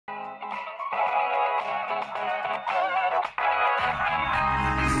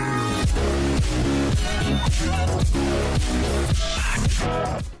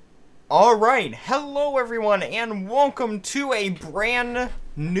Alright, hello everyone, and welcome to a brand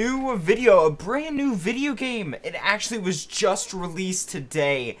new video, a brand new video game. It actually was just released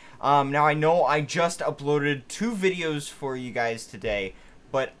today. Now I know I just uploaded 2 videos for you guys today,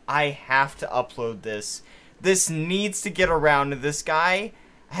 but I have to upload this. This needs to get around. This guy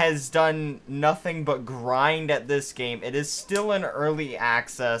has done nothing but grind at this game. It is still in early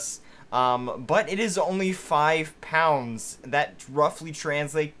access. But it is only £5. That roughly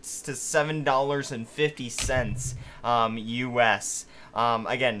translates to $7.50 US.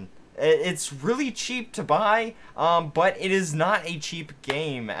 Again, it's really cheap to buy, but it is not a cheap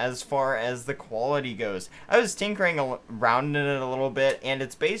game as far as the quality goes. I was tinkering around in it a little bit, and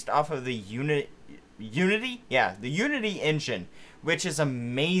it's based off of the Unity? Yeah, the Unity engine, which is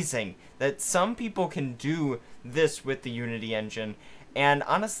amazing that some people can do this with the Unity engine. And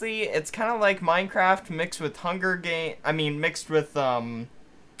honestly, it's kind of like Minecraft mixed with mixed with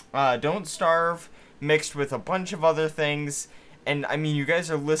Don't Starve, mixed with a bunch of other things. And I mean, you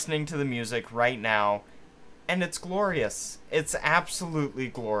guys are listening to the music right now, and it's glorious. It's absolutely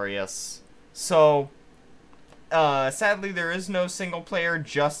glorious. So, sadly, there is no single player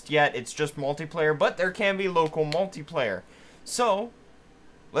just yet. It's just multiplayer, but there can be local multiplayer. So,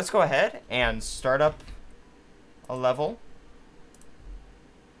 let's go ahead and start up a level.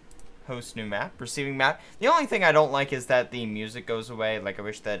 Host new map, receiving map. The only thing I don't like is that the music goes away. Like, I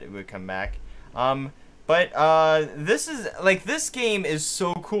wish that it would come back. This game is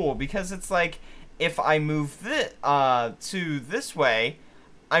so cool because it's like, if I move to this way,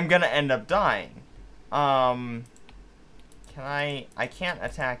 I'm gonna end up dying. I can't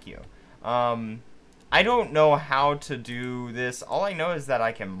attack you. I don't know how to do this. All I know is that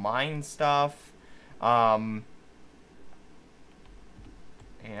I can mine stuff.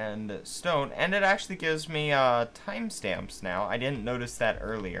 And stone, and it actually gives me timestamps now. I didn't notice that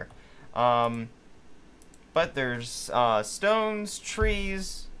earlier. But there's stones,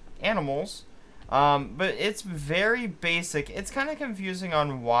 trees, animals, but it's very basic. It's kind of confusing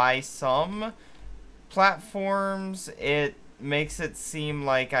on why some platforms it makes it seem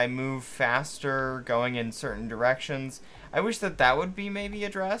like I move faster going in certain directions. I wish that that would be maybe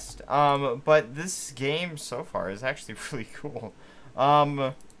addressed. But this game so far is actually really cool.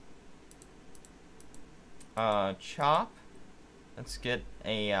 Chop. Let's get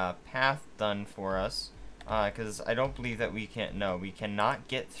a path done for us, because I don't believe that we cannot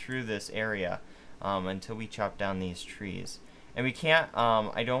get through this area until we chop down these trees. And we can't,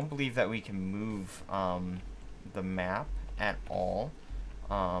 I don't believe that we can move the map at all.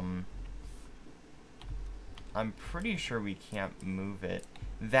 I'm pretty sure we can't move it.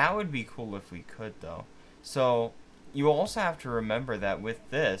 That would be cool if we could, though. So you also have to remember that with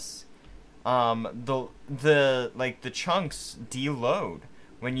this, the chunks deload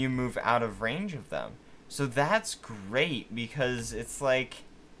when you move out of range of them. So that's great, because it's like,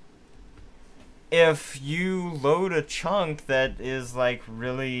 if you load a chunk that is like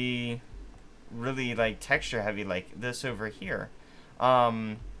really like texture heavy, like this over here,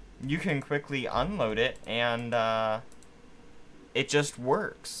 you can quickly unload it, and it just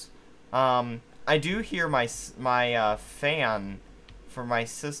works. I do hear my fan for my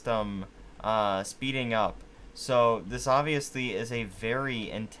system speeding up, so this obviously is a very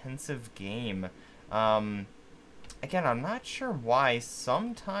intensive game. Again, I'm not sure why.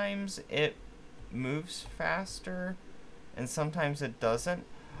 Sometimes it moves faster, and sometimes it doesn't.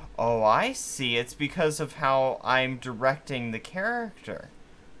 Oh, I see. It's because of how I'm directing the character.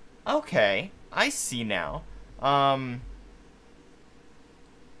 Okay, I see now.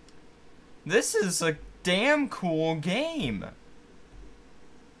 This is a damn cool game.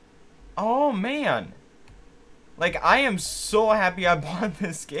 Oh, man. Like, I am so happy I bought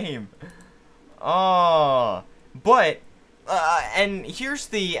this game. Oh. But, and here's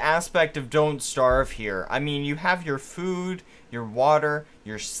the aspect of Don't Starve here. I mean, you have your food, your water,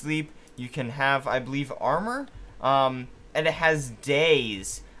 your sleep. You can have, I believe, armor. And it has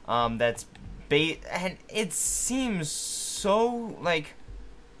days. And it seems so, like,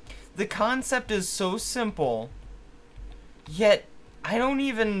 the concept is so simple, yet I don't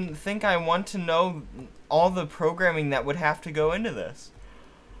even think I want to know all the programming that would have to go into this.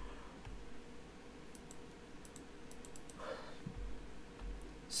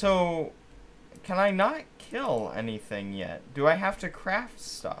 So, can I not kill anything yet? Do I have to craft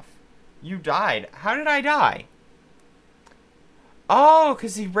stuff? You died. How did I die? Oh,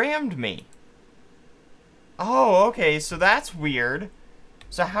 because he rammed me. Oh, okay, so that's weird.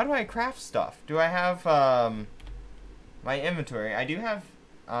 So how do I craft stuff? Do I have my inventory? I do have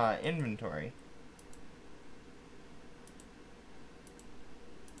inventory.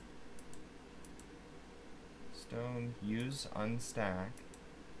 Stone, use, unstack.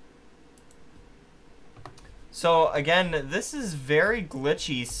 So again, this is very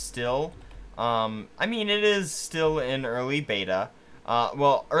glitchy still. I mean, it is still in early beta.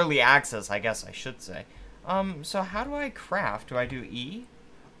 Well, early access, I guess I should say. So how do I craft? Do I do E?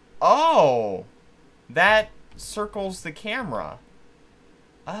 Oh! That circles the camera.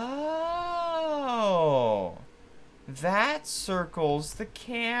 Oh! That circles the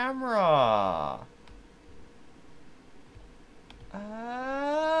camera.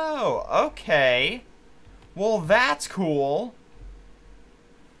 Oh, okay. Well, that's cool.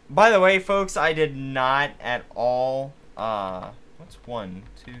 By the way, folks, I did not at all, what's 1,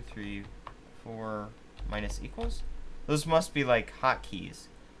 2, 3, 4 minus equals? Those must be like hotkeys.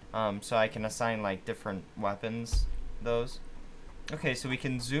 So I can assign like different weapons, those. Okay, so we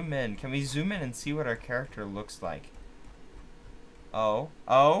can zoom in. Can we zoom in and see what our character looks like? Oh,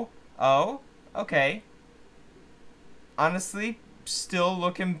 okay. Honestly, still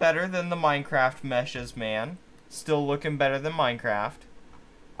looking better than the Minecraft meshes, man. Still looking better than Minecraft.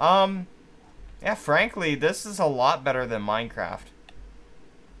 Yeah, frankly, this is a lot better than Minecraft.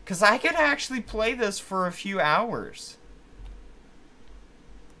 'Cause I could actually play this for a few hours.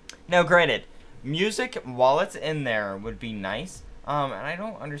 Now, granted, music, while it's in there, would be nice. And I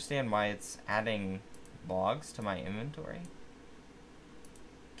don't understand why it's adding logs to my inventory.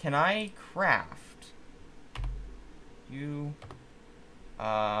 Can I craft?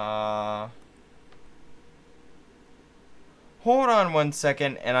 Hold on 1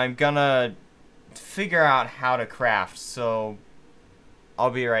 second, and I'm gonna figure out how to craft, so I'll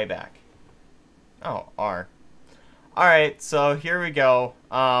be right back. Oh, R. Alright, so here we go.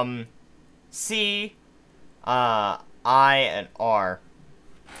 C, I, and R.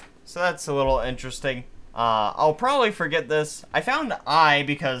 So that's a little interesting. I'll probably forget this. I found I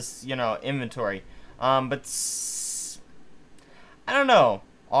because, you know, inventory. But I don't know.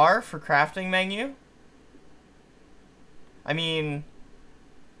 R for crafting menu? I mean,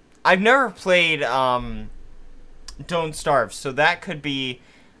 I've never played, Don't Starve, so that could be,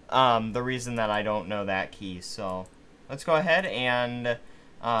 the reason that I don't know that key. So, let's go ahead and,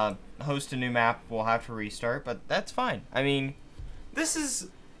 host a new map. We'll have to restart, but that's fine. I mean, this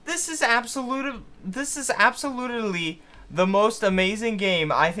is absolutely the most amazing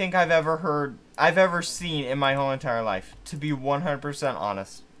game I think I've ever seen in my whole entire life, to be 100%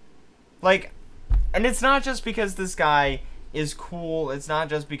 honest. Like, and it's not just because this guy is cool, it's not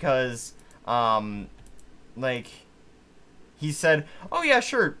just because, like, he said, oh yeah,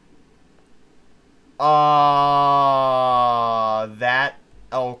 sure. That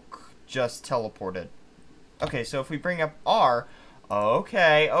elk just teleported. Okay, so if we bring up R,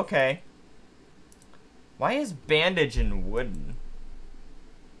 okay. Why is bandage in wooden?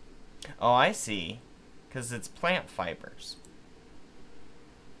 Oh, I see. Because it's plant fibers.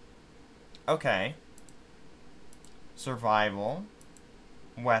 Okay. Survival.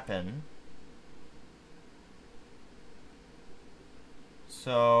 Weapon.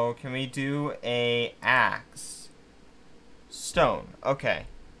 So, can we do a axe? Stone. Okay.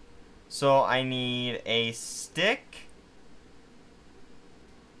 So, I need a stick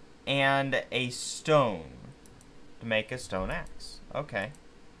and a stone to make a stone axe. Okay.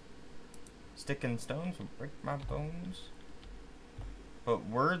 Stick and stones will break my bones. But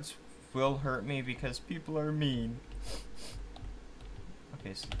words will hurt me because people are mean.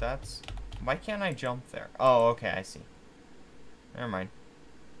 Okay, so that's... Why can't I jump there? Oh, okay, I see. Never mind.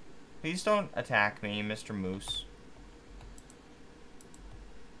 Please don't attack me, Mr. Moose.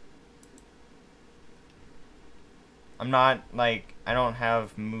 I'm not, like, I don't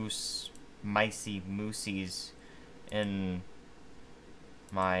have micey moosies in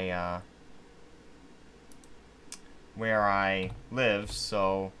my, where I live,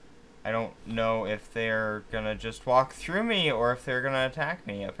 so I don't know if they're gonna just walk through me or if they're gonna attack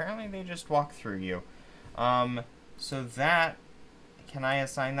me. Apparently they just walk through you. So that, can I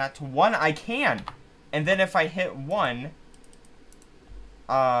assign that to 1? I can! And then if I hit 1,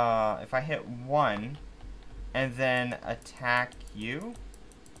 and then attack you,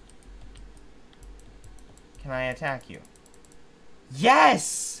 can I attack you?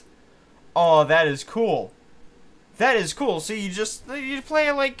 Yes! Oh, that is cool. That is cool. So you play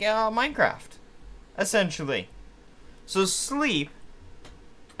it like Minecraft, essentially. So sleep,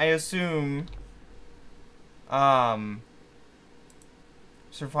 I assume,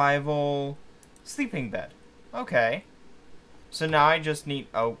 survival, sleeping bed. Okay. So now I just need...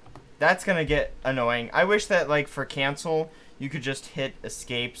 Oh, that's going to get annoying. I wish that, like, for cancel, you could just hit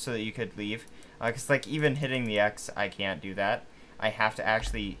escape so that you could leave. Because, like, even hitting the X, I can't do that. I have to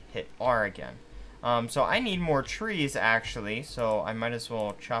actually hit R again. So I need more trees, actually. So I might as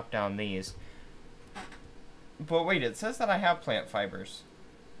well chop down these. But wait, it says that I have plant fibers.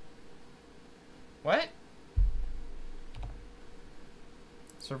 What?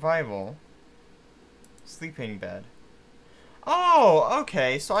 Survival. Sleeping bed. Oh,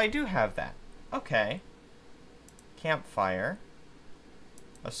 okay, so I do have that. Okay. Campfire.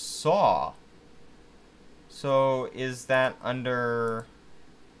 A saw. So, is that under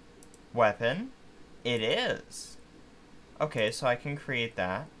weapon? It is. Okay, so I can create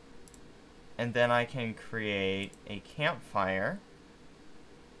that. And then I can create a campfire.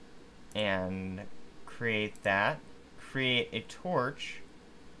 And create that. Create a torch.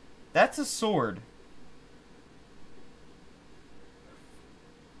 That's a sword.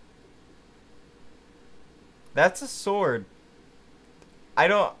 That's a sword. I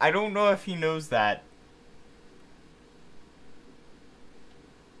don't know if he knows that.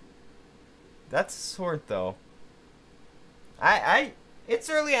 That's a sword though. It's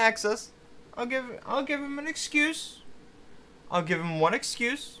early access. I'll give him an excuse. I'll give him one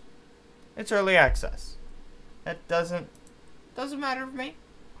excuse. It's early access. That doesn't matter to me.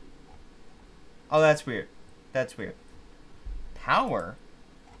 Oh, that's weird. That's weird. Power?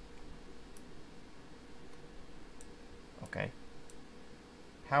 Okay.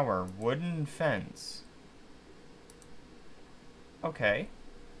 Power. Wooden fence. Okay.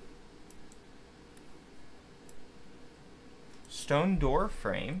 Stone door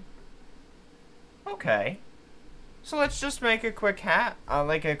frame. Okay. So let's just make a quick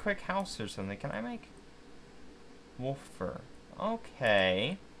like a quick house or something. Can I make wolf fur?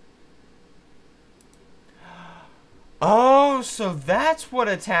 Okay. Oh, so that's what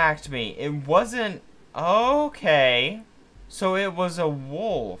attacked me. It wasn't... Okay. So it was a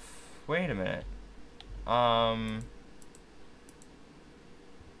wolf. Wait a minute.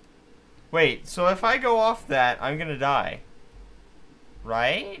 Wait, so if I go off that, I'm gonna die.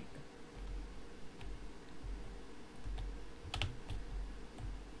 Right?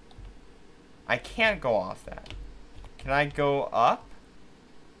 I can't go off that. Can I go up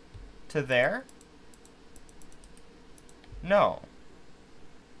to there? No.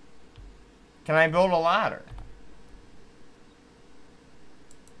 Can I build a ladder?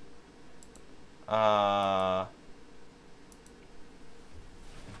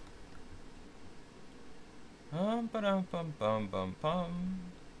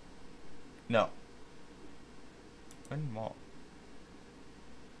 No. One wall.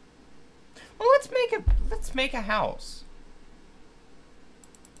 Well, let's make a house.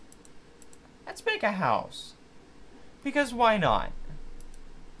 Let's make a house. Because why not?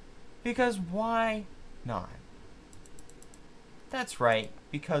 Because why not? That's right,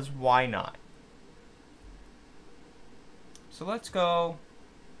 because why not? So let's go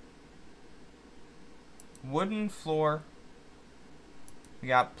wooden floor. We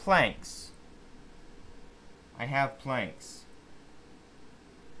got planks. I have planks.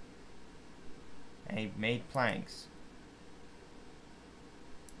 I made planks.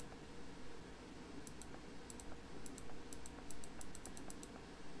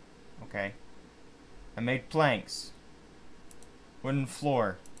 Okay. I made planks. Wooden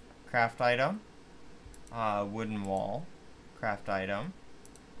floor. Craft item. Wooden wall. Craft item.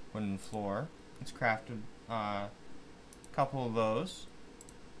 Wooden floor. Let's craft a couple of those.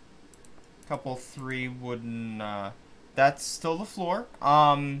 Couple 3 wooden, that's still the floor.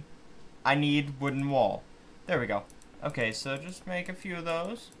 I need wooden wall. There we go. Okay, so just make a few of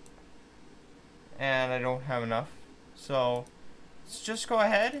those. And I don't have enough. So let's just go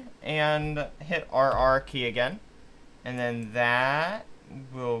ahead and hit RR key again. And then that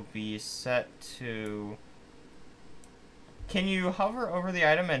will be set to... Can you hover over the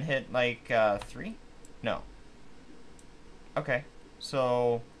item and hit like 3? No. Okay.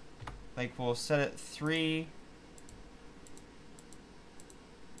 So like we'll set it 3.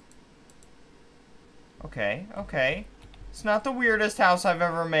 Okay, okay. It's not the weirdest house I've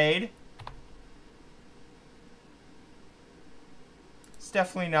ever made. It's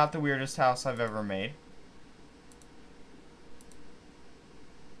definitely not the weirdest house I've ever made.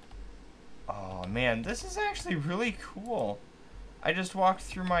 Oh man, this is actually really cool. I just walked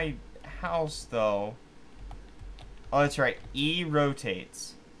through my house though. Oh, that's right. E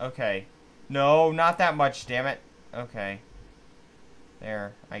rotates. Okay. No, not that much, damn it. Okay.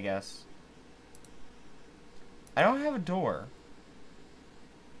 There, I guess. I don't have a door.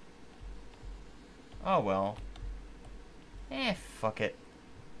 Oh well. Fuck it.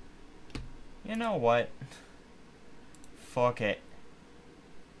 You know what? Fuck it.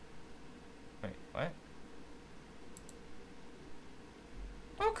 Wait, what?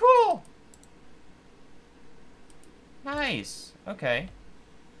 Oh, cool! Nice. Okay.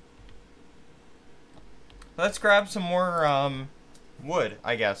 Let's grab some more, wood,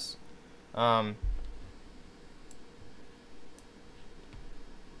 I guess.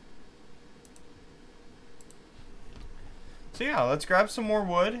 So yeah, let's grab some more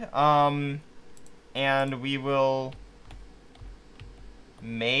wood, and we will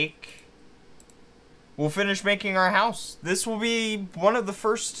we'll finish making our house. This will be one of the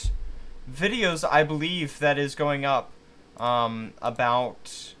first videos, I believe, that is going up,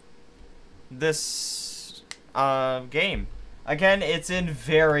 about this, game. Again, it's in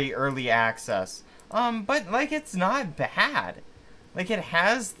very early access, but, like, it's not bad. Like, it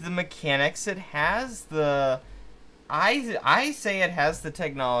has the mechanics, it has the... I say it has the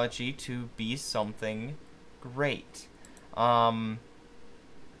technology to be something great. And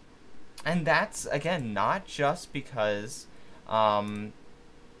that's, again, not just because, and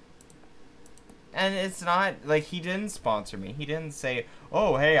it's not, like, he didn't sponsor me. He didn't say,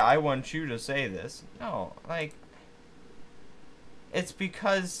 oh, hey, I want you to say this. No, like, it's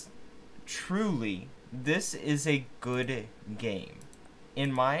because, truly, this is a good game.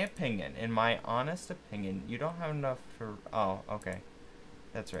 In my opinion, in my honest opinion, you don't have enough for... Oh, okay.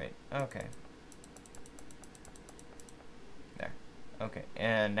 That's right. Okay. There. Okay.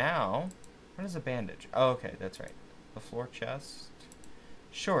 And now... What is a bandage? Oh, okay. That's right. The floor chest.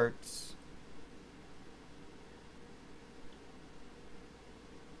 Shorts.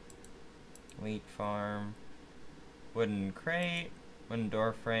 Wheat farm. Wooden crate. Wooden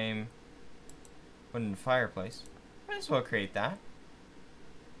door frame. Wooden fireplace. Might as well create that.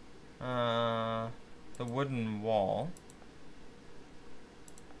 The wooden wall.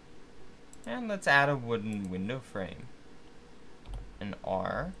 And let's add a wooden window frame. An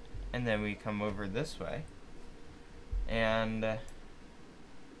R. And then we come over this way. And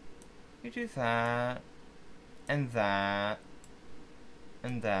we do that. And that.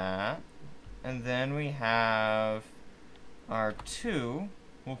 And that. And then we have our 2.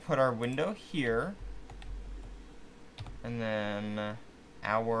 We'll put our window here. And then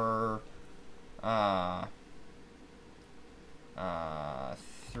our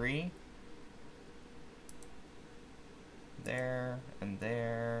 3 there and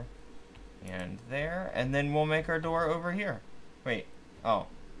there and there, and then we'll make our door over here. Wait, oh,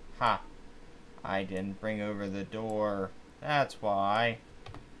 ha, I didn't bring over the door, that's why.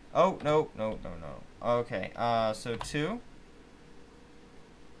 Oh, no, no, no, no. Okay, so 2.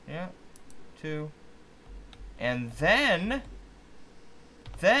 Yeah, 2. And then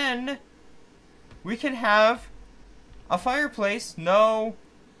we can have a fireplace. No,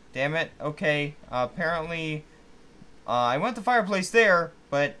 damn it. Okay, apparently I want the fireplace there,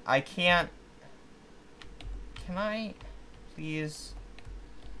 but I can't. Can I please?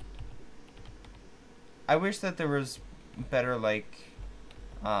 I wish that there was better, like,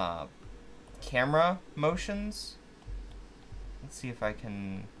 camera motions. Let's see if I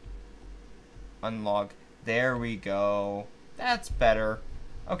can unlock. There we go. That's better.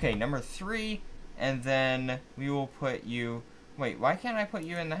 Okay, number 3, and then we will put you... Wait, why can't I put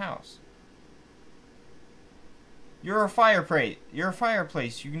you in the house? You're a fireplace. You're a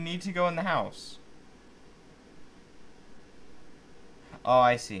fireplace. You need to go in the house. Oh,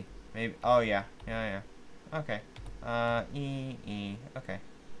 I see. Maybe... Oh, yeah. Yeah, yeah. Okay. Okay.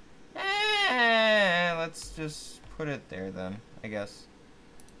 Let's just put it there then, I guess.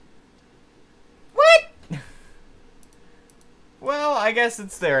 What? Well, I guess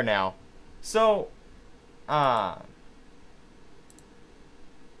it's there now. So,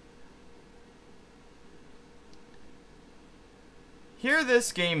 here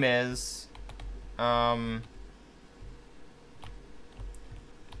this game is, I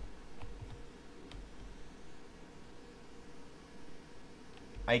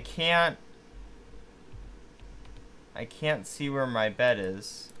can't see where my bed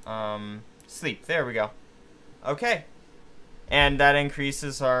is. Sleep. There we go. Okay. And that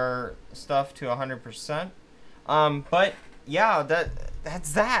increases our stuff to 100%. But yeah,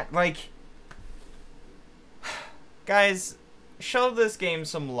 that's that. Like, guys, show this game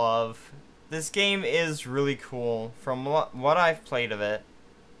some love. This game is really cool from what I've played of it.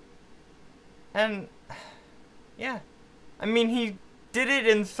 And yeah, I mean, he did it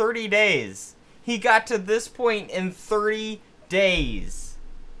in 30 days. He got to this point in 30 days.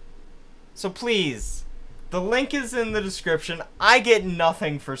 So please, the link is in the description. I get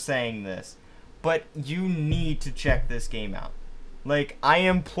nothing for saying this. but you need to check this game out. Like, I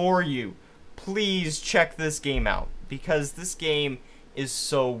implore you, please check this game out, because this game is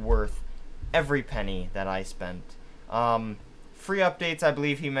so worth every penny that I spent. Free updates, I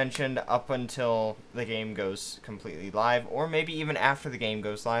believe he mentioned, up until the game goes completely live, or maybe even after the game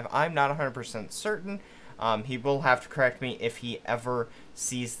goes live. I'm not 100% certain. He will have to correct me if he ever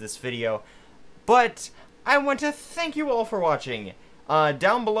sees this video. But I want to thank you all for watching.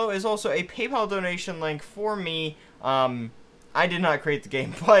 Down below is also a PayPal donation link for me. I did not create the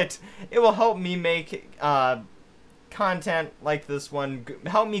game, but it will help me make content like this one.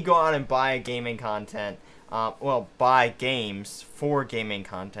 Help me go out and buy gaming content. Well, buy games for gaming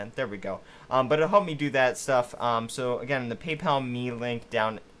content. There we go. But it'll help me do that stuff. So again, the PayPal me link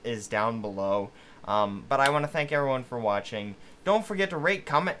is down below. But I want to thank everyone for watching. Don't forget to rate,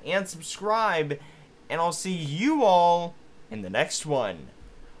 comment, and subscribe. And I'll see you all in the next one.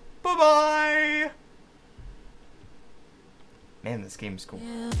 Bye-bye! Man, this game's cool.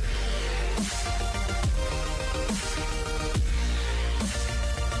 Yeah.